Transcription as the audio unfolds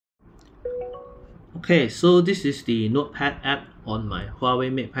Okay, so this is the Notepad app on my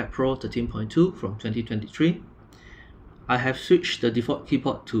Huawei MatePad Pro 13.2 from 2023. I have switched the default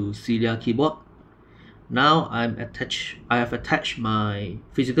keyboard to Celia keyboard. Now I have attached my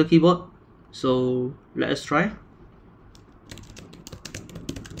physical keyboard. So let us try.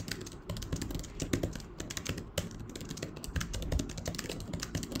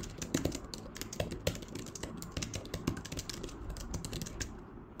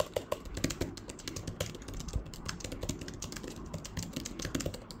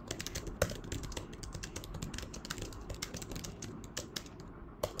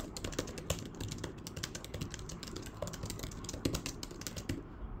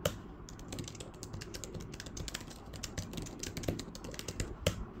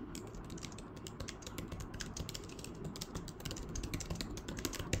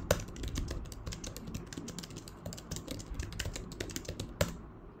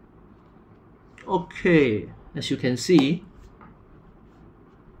 Okay, as you can see,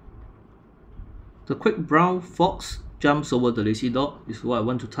 the quick brown fox jumps over the lazy dog is what I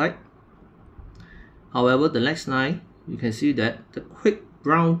want to type. However, the next line, you can see that the quick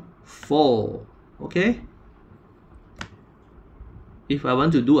brown fall. Okay, if I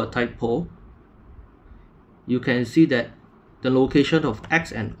want to do a typo, you can see that the location of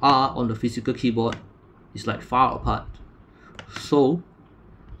X and R on the physical keyboard is like far apart. So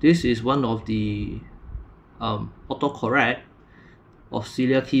this is one of the autocorrect of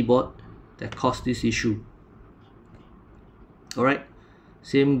Celia keyboard that caused this issue. Alright,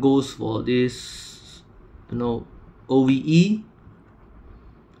 same goes for this, OVE,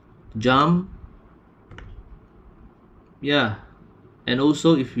 jump, yeah, and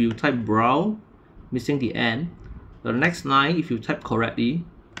also if you type brown, missing the N, the next line, if you type correctly,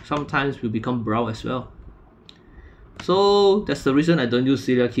 sometimes will become brown as well. So that's the reason I don't use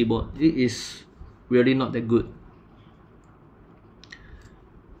Celia keyboard. It is really not that good.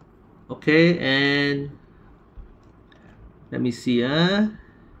 Okay, and let me see.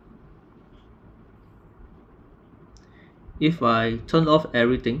 If I turn off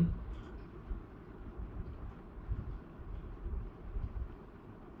everything,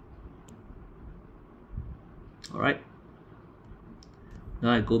 all right.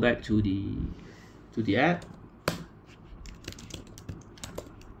 Now I go back to the app.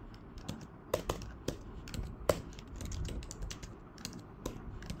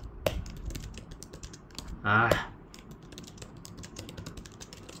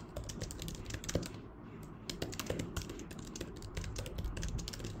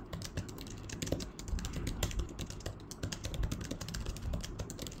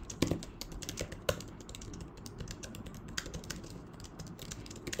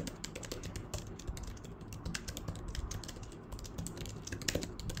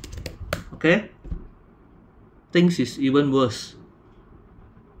 Okay, things is even worse.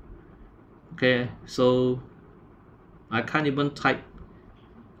 Okay, so I can't even type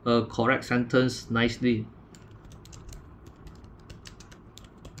a correct sentence nicely.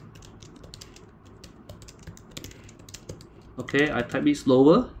 Okay, I type it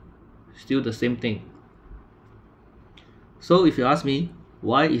slower, still the same thing. So if you ask me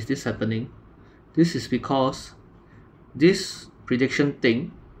why is this happening, this is because this prediction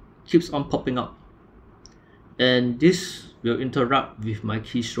thing keeps on popping up, and this will interrupt with my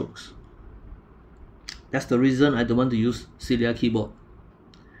keystrokes. That's the reason I don't want to use Celia keyboard.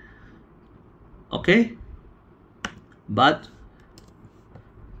 Okay, but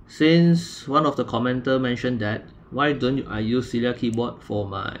since one of the commenter mentioned that why don't I use Celia keyboard for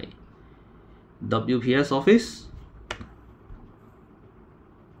my WPS office,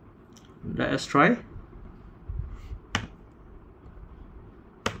 let us try.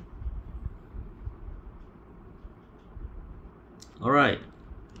 All right.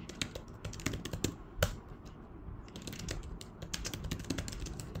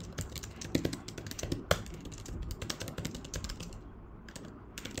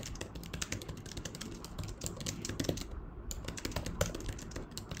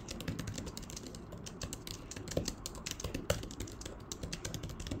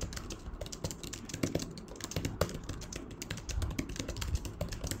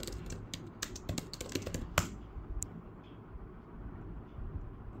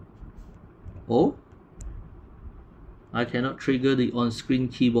 Oh, I cannot trigger the on-screen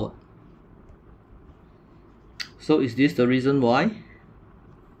keyboard. So is this the reason why?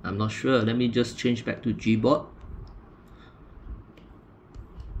 I'm not sure. Let me just change back to Gboard.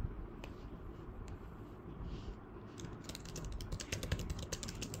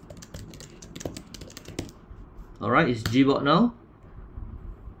 Alright, it's Gboard now.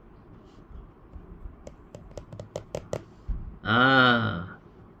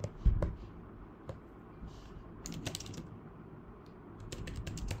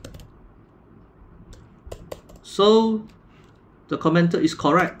 So the commenter is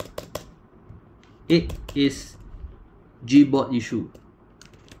correct. It is Gboard issue.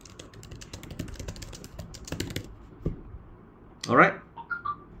 Alright,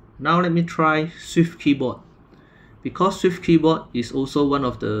 now let me try Swift keyboard. Because Swift keyboard is also one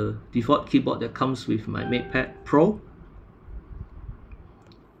of the default keyboard that comes with my MatePad Pro.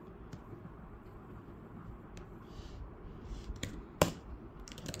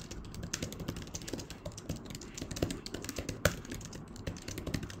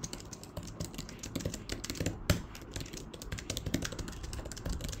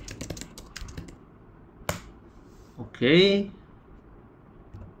 Okay.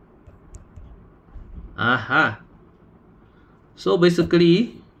 Aha. So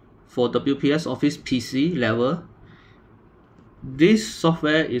basically, for WPS Office PC level, this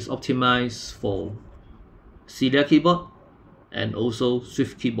software is optimized for Celia keyboard and also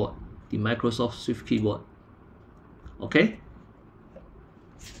Swift keyboard, the Microsoft Swift keyboard. Okay.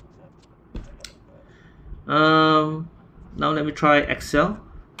 Now let me try Excel.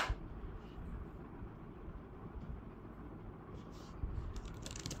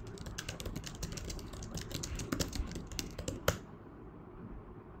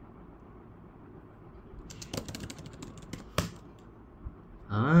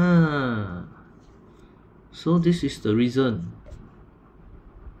 So this is the reason.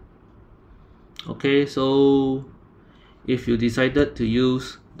 Okay, so if you decided to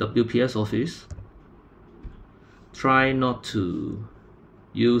use WPS Office, try not to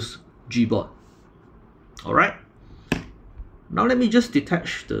use Gboard. Alright, now let me just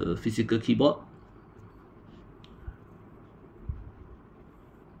detach the physical keyboard.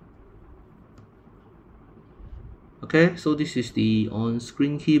 Okay, so this is the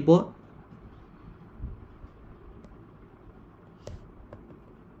on-screen keyboard.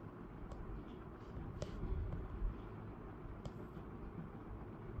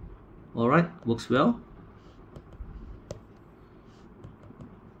 Alright, works well.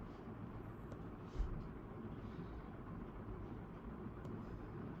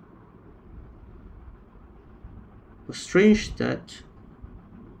 But strange that,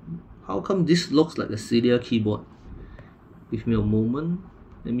 how come this looks like a Celia keyboard? Give me a moment.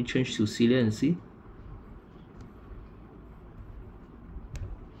 Let me change to Celia and see.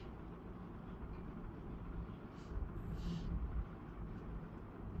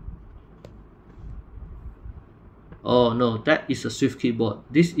 Oh no, that is a Swift keyboard.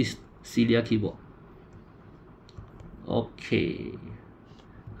 This is Celia keyboard. Okay.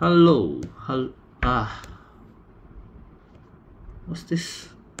 Hello. What's this?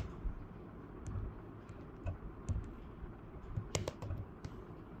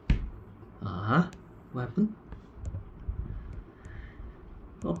 What happened?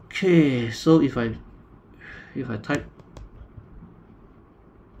 Okay, so if I type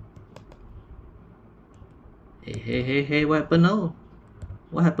hey, what happened now?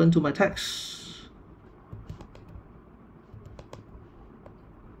 What happened to my text?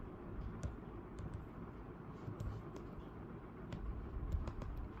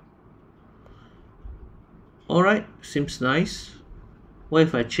 Alright, seems nice. What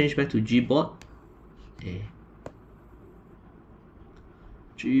if I change back to Gboard?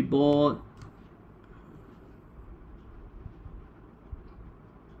 Gboard.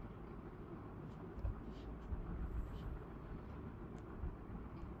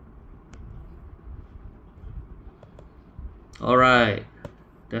 Alright,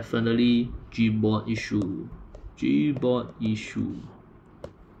 definitely Gboard issue. Gboard issue.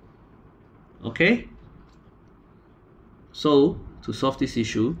 Okay, so to solve this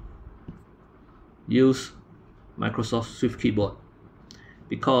issue, use Microsoft Swift keyboard,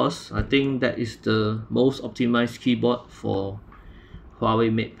 because I think that is the most optimized keyboard for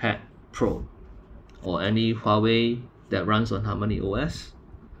Huawei MatePad Pro or any Huawei that runs on Harmony OS.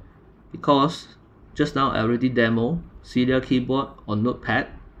 Because just now I already demo Celia keyboard on Notepad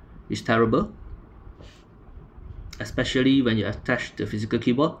is terrible, especially when you attach the physical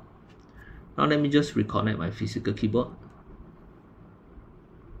keyboard. Now let me just reconnect my physical keyboard.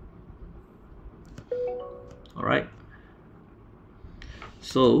 Alright,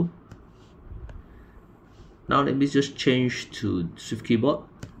 so now let me just change to Swift keyboard.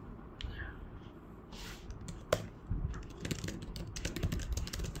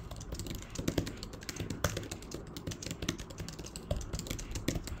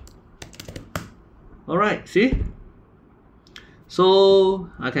 Alright, see? So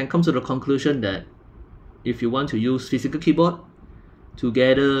I can come to the conclusion that if you want to use physical keyboard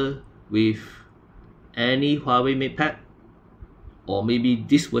together with any Huawei MatePad, or maybe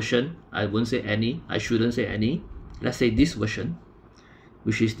this version, I won't say any, I shouldn't say any, let's say this version,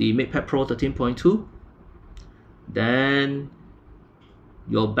 which is the MatePad Pro 13.2, then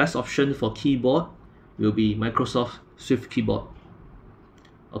your best option for keyboard will be Microsoft Swift keyboard.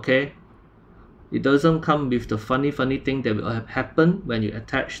 Okay, it doesn't come with the funny thing that will have happened when you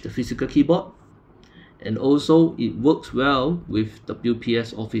attach the physical keyboard, and also it works well with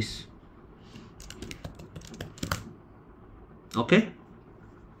WPS Office. Okay,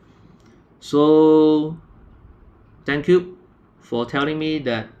 so thank you for telling me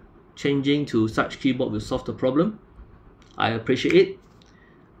that changing to such keyboard will solve the problem. I appreciate it.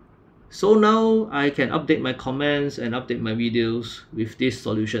 So now I can update my comments and update my videos with this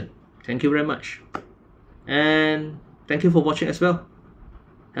solution. Thank you very much. And thank you for watching as well.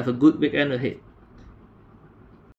 Have a good weekend ahead.